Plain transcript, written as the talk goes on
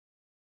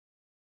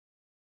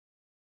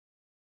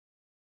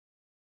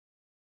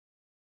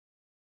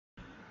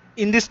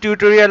In this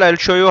tutorial, I'll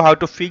show you how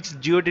to fix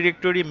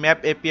Geodirectory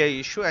Map API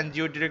issue. And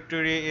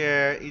Geodirectory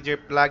is a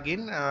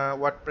plugin,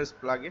 WordPress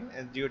plugin,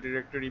 and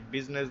Geodirectory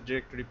Business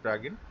Directory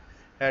plugin.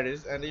 Here it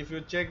is. And if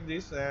you check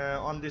this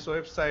on this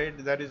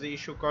website, there is an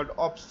issue called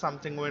 "Ops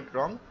something went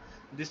wrong."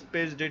 This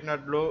page did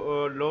not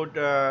load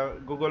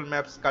Google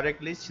Maps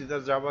correctly. See the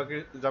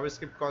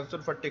JavaScript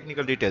console for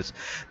technical details.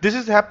 This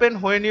is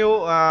happen when you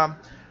uh,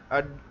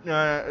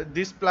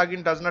 this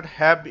plugin does not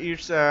have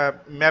its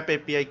map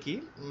API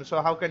key. So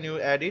how can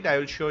you add it? I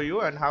will show you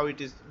and how it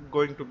is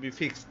going to be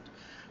fixed.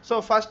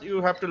 So first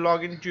you have to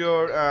log into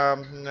your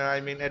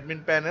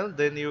admin panel.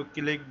 Then you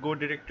click go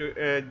directory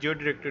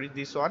geodirectory,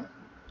 this one,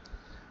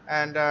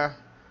 and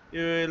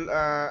you will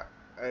I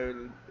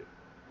will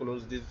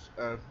close these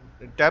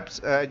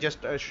tabs. Just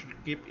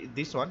should keep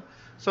this one.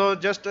 So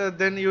just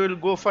then you will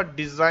go for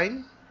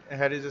design.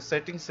 Here is a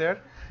settings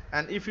here,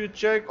 and if you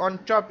check on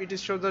top, it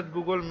is shows that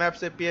Google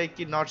Maps API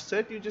key not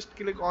set. You just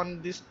click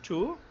on this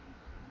two.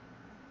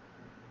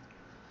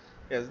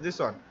 Yes, this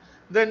one.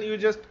 Then you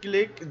just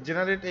click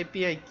generate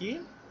API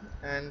key,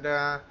 and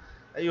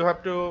you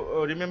have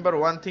to remember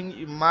one thing: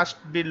 you must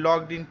be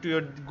logged into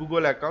your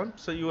Google account.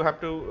 So you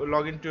have to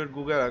log into your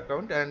Google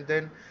account and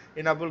then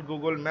enable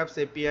Google Maps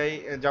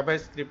API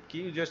JavaScript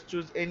key. You just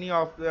choose any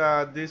of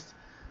this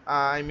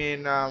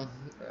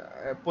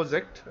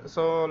project.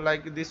 So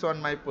like this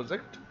one, my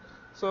project.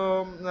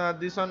 So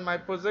this one, my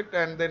project,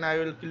 and then I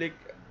will click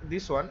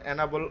this one,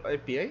 enable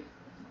API,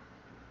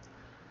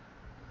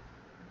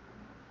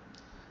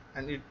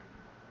 and it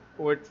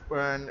wait,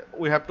 and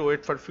we have to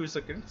wait for a few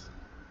seconds.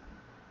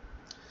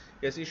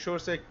 Yes, it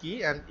shows a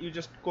key, and you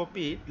just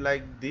copy it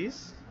like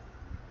this.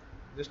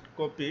 Just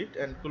copy it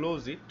and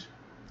close it,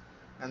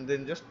 and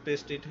then just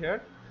paste it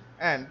here,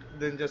 and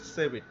then just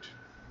save it.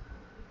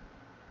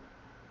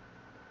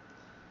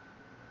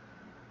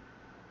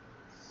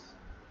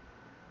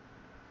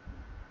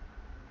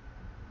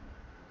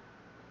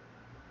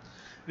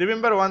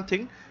 Remember one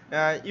thing: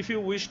 if you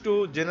wish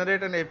to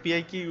generate an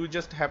API key, you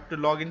just have to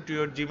log into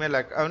your Gmail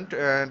account,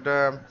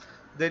 and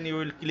then you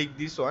will click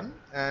this one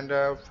and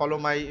follow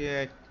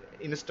my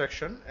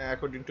instruction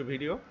according to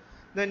video.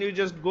 Then you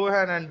just go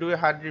ahead and do a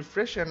hard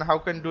refresh. And how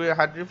can do a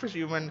hard refresh?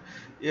 You can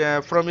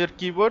from your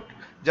keyboard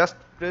just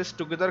press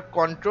together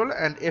Ctrl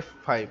and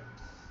F5,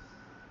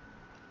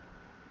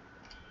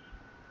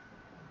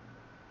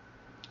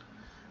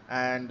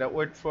 and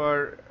wait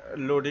for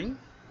loading.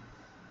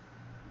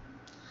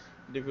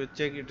 If you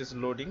check, it is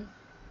loading.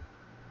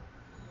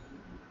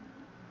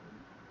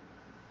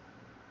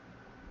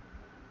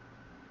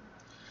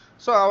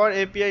 So our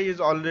API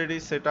is already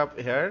set up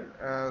here,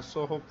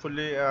 so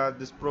hopefully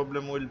this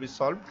problem will be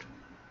solved.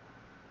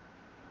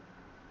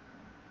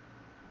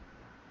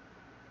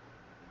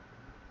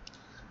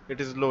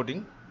 It is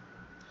loading.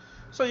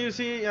 So you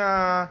see,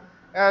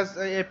 as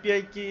a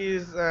API key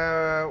is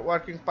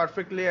working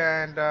perfectly,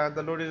 and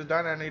the load is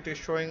done, and it is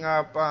showing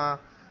up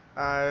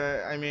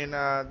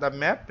the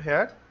map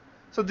here.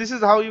 So this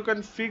is how you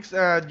can fix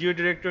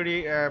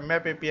Geodirectory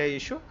Map API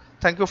issue.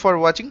 Thank you for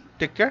watching.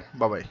 Take care.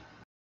 Bye bye.